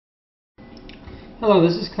Hello,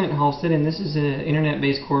 this is Clint Halstead, and this is an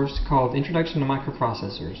internet-based course called Introduction to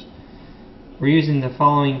Microprocessors. We're using the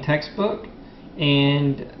following textbook,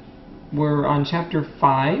 and we're on Chapter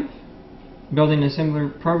 5, Building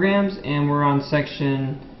Assembler Programs, and we're on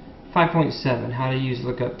Section 5.7, How to Use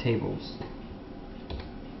Lookup Tables.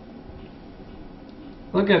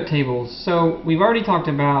 Lookup tables. So we've already talked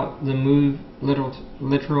about the move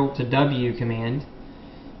literal to W command.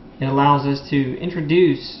 It allows us to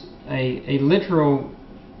introduce a literal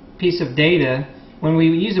piece of data. When we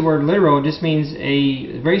use the word literal, it just means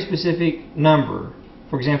a very specific number.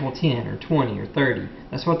 For example, 10 or 20 or 30.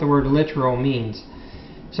 That's what the word literal means.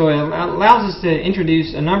 So it allows us to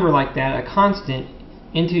introduce a number like that, a constant,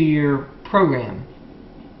 into your program.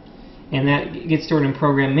 And that gets stored in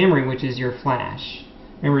program memory, which is your flash.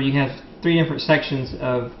 Remember, you have three different sections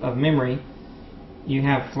of memory. You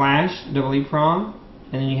have flash, EEPROM,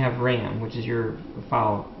 and then you have RAM, which is your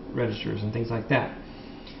file registers and things like that.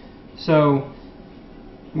 So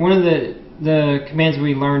one of the commands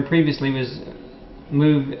we learned previously was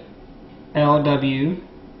move LW,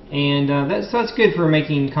 and that's good for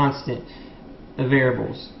making constant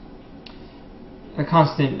variables,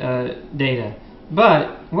 constant data.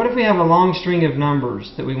 But what if we have a long string of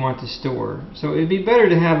numbers that we want to store? So it would be better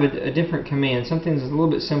to have a different command, something that's a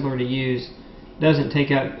little bit simpler to use, doesn't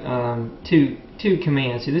take up two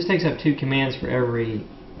commands. So this takes up 2 commands for every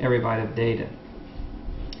byte of data.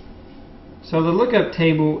 So the lookup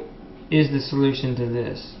table is the solution to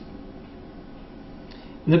this.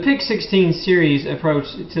 The PIC16 series approach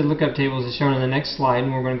to lookup tables is shown in the next slide,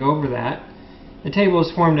 and we're going to go over that. The table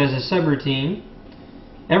is formed as a subroutine.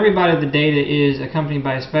 Every byte of the data is accompanied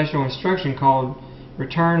by a special instruction called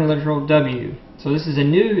return literal W. So this is a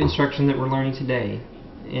new instruction that we're learning today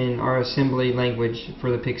in our assembly language for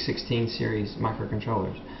the PIC16 series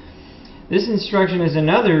microcontrollers. This instruction is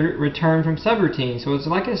another return from subroutine. So it's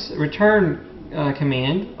like a return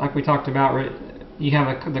command, like we talked about. You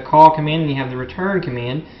have the call command and you have the return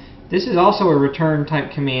command. This is also a return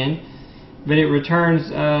type command, but it returns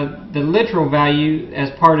the literal value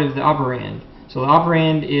as part of the operand. So the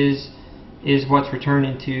operand is what's returned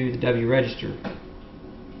into the W register.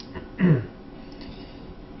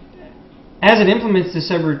 As it implements the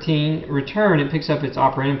subroutine return, it picks up its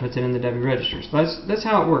operand and puts it in the W register. So that's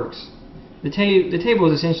how it works. The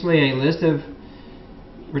table is essentially a list of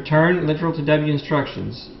return literal to W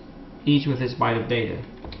instructions, each with its byte of data.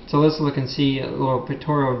 So let's look and see a little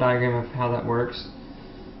pictorial diagram of how that works.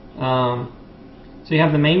 So you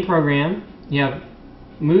have the main program, you have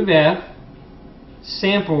move F,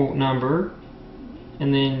 sample number,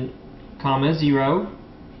 and then comma 0.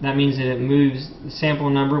 That means that it moves the sample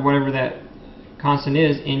number, whatever that constant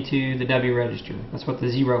is, into the W register. That's what the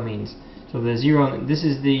 0 means. So the 0, this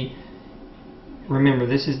is the, remember,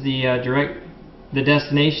 this is the the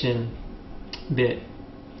destination bit.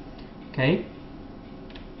 Okay?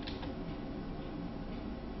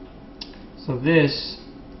 So this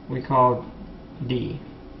we call D.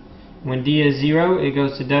 When D is 0, it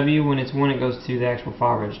goes to W. When it's 1, it goes to the actual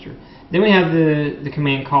file register. Then we have the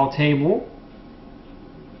command call table.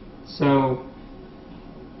 So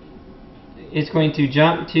it's going to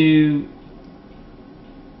jump to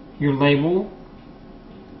your label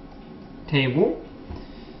table.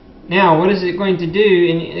 Now, what is it going to do?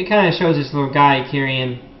 And it kind of shows this little guy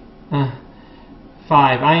carrying 5.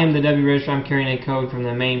 I am the W register. I'm carrying a code from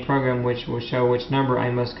the main program which will show which number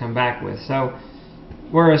I must come back with. So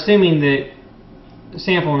we're assuming that the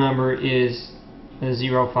sample number is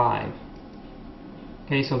 05.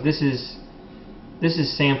 Okay, so this is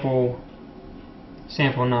sample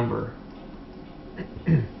number.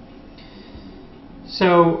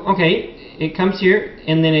 So okay, it comes here,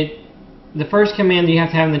 and then the first command that you have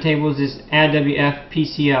to have in the table is this add WF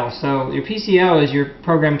PCL. So your PCL is your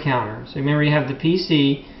program counter. So remember, you have the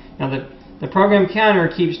PC. Now the program counter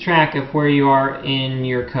keeps track of where you are in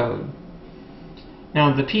your code.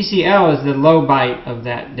 Now the PCL is the low byte of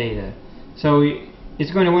that data. So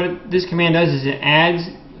it's going to, what this command does is it adds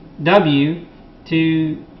W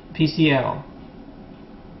to PCL.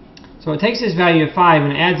 So it takes this value of 5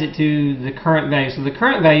 and adds it to the current value. So the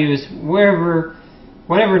current value is whatever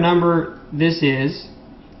number this is,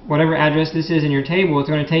 whatever address this is in your table. It's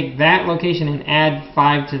going to take that location and add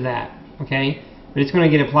 5 to that. Okay, but it's going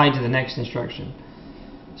to get applied to the next instruction.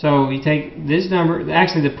 So you take this number.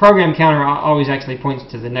 Actually, the program counter always actually points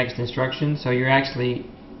to the next instruction. So you're actually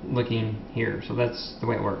looking here. So that's the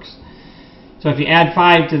way it works. So if you add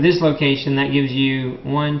 5 to this location, that gives you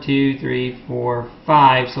 1, 2, 3, 4,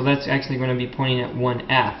 5. So that's actually going to be pointing at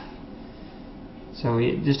 1F. So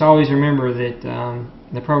just always remember that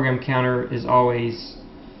the program counter is always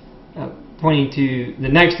pointing to the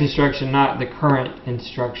next instruction, not the current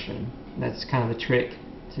instruction. That's kind of the trick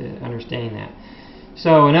to understanding that.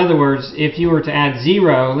 So in other words, if you were to add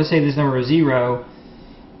 0, let's say this number is 0,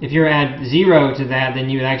 if you add 0 to that, then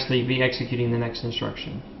you would actually be executing the next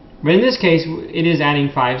instruction. But in this case, it is adding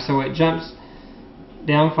 5, so it jumps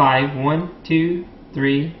down 5, 1, 2,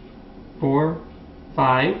 3, 4,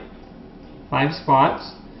 5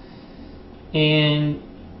 spots, and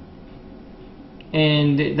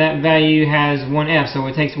that value has 1F, so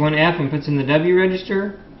it takes 1F and puts in the W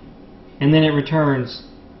register, and then it returns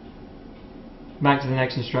back to the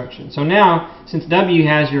next instruction. So now, since W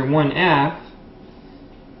has your 1F,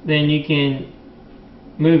 then you can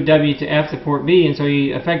move W to F to port B, and so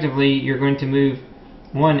you're going to move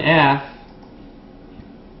 1F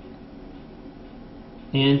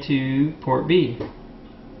into port B.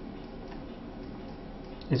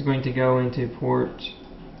 It's going to go into port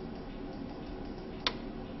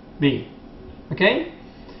B. Okay?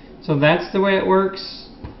 So that's the way it works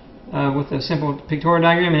with a simple pictorial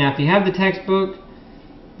diagram. And now if you have the textbook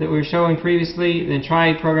that we were showing previously, then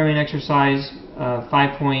try programming exercise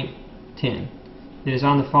 5.10. It is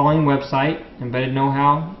on the following website,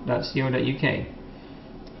 embeddedknowhow.co.uk.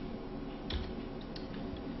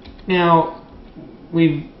 Now,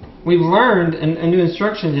 we've learned a new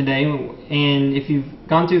instruction today, and if you've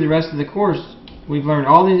gone through the rest of the course, we've learned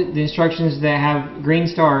all the instructions that have green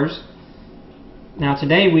stars. Now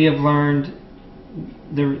today we have learned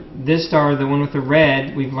this star, the one with the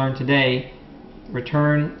red, we've learned today,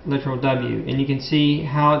 return literal W. And you can see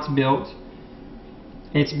how it's built.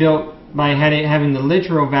 It's built by having the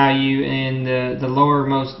literal value in the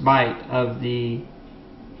lowermost byte of the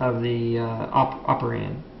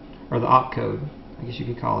operand, or the opcode, I guess you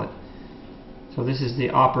could call it. So this is the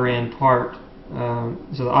operand part.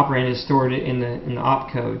 So the operand is stored in the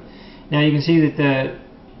opcode. Now you can see that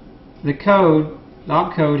the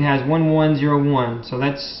opcode has 1101, so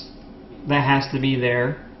that has to be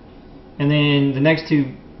there. And then the next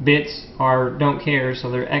two bits don't care, so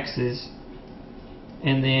they're X's.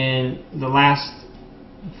 And then the last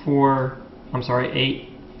 8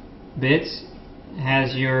 bits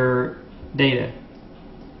has your data.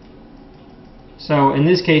 So in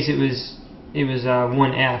this case it was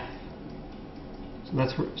 1F.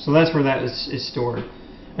 So that's where that is stored.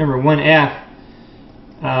 Remember, 1F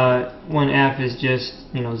is just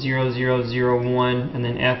 0001, and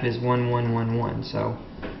then F is 1111. So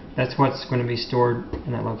that's what's going to be stored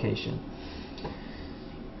in that location.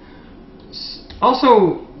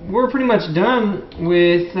 Also, we're pretty much done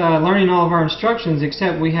with learning all of our instructions,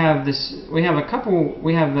 except we have a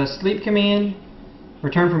sleep command,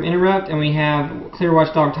 return from interrupt, and we have clear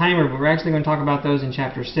watchdog timer, but we're actually going to talk about those in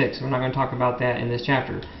chapter 6. We're not going to talk about that in this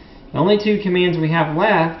chapter. The only two commands we have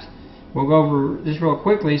left, we'll go over this real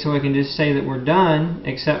quickly so I can just say that we're done,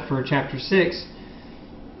 except for chapter 6,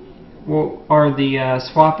 are the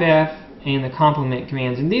swapf and the complement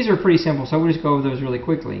commands. And these are pretty simple, so we'll just go over those really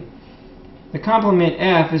quickly. The complement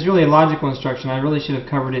F is really a logical instruction. I really should have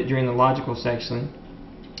covered it during the logical section.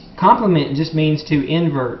 Complement just means to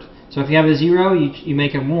invert. So if you have a 0, you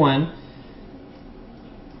make a 1.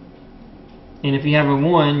 And if you have a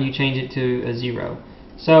 1, you change it to a 0.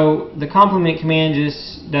 So the complement command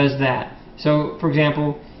just does that. So for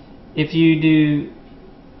example, if you do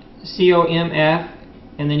COMF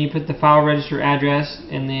and then you put the file register address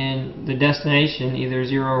and then the destination, either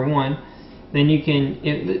 0 or 1, then you can,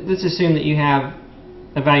 let's assume that you have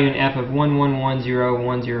a value in F of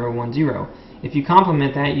 11101010. If you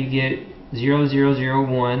complement that, you get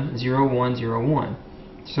 00010101.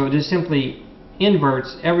 So it just simply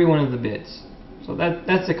inverts every one of the bits. So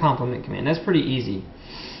that's the complement command. That's pretty easy.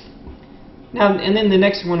 Now, and then the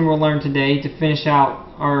next one we'll learn today to finish out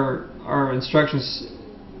our instructions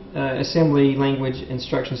assembly language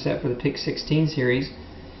instruction set for the PIC16 series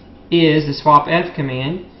is the swapf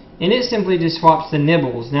command, and it simply just swaps the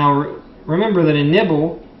nibbles. Now remember that a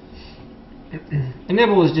nibble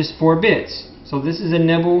is just 4 bits. So this is a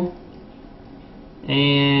nibble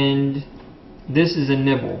and this is a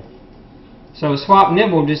nibble. So swap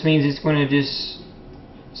nibble just means it's going to just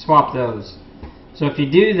swap those. So if you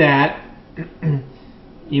do that,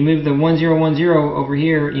 you move the 1010 over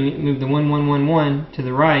here, you move the 1111 to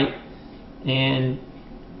the right, and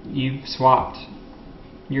you've swapped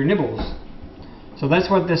your nibbles. So that's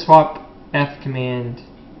what the swapf command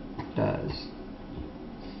does.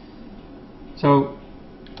 So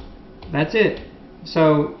that's it.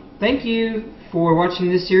 So thank you for watching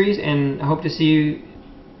this series, and I hope to see you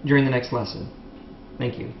during the next lesson.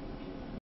 Thank you.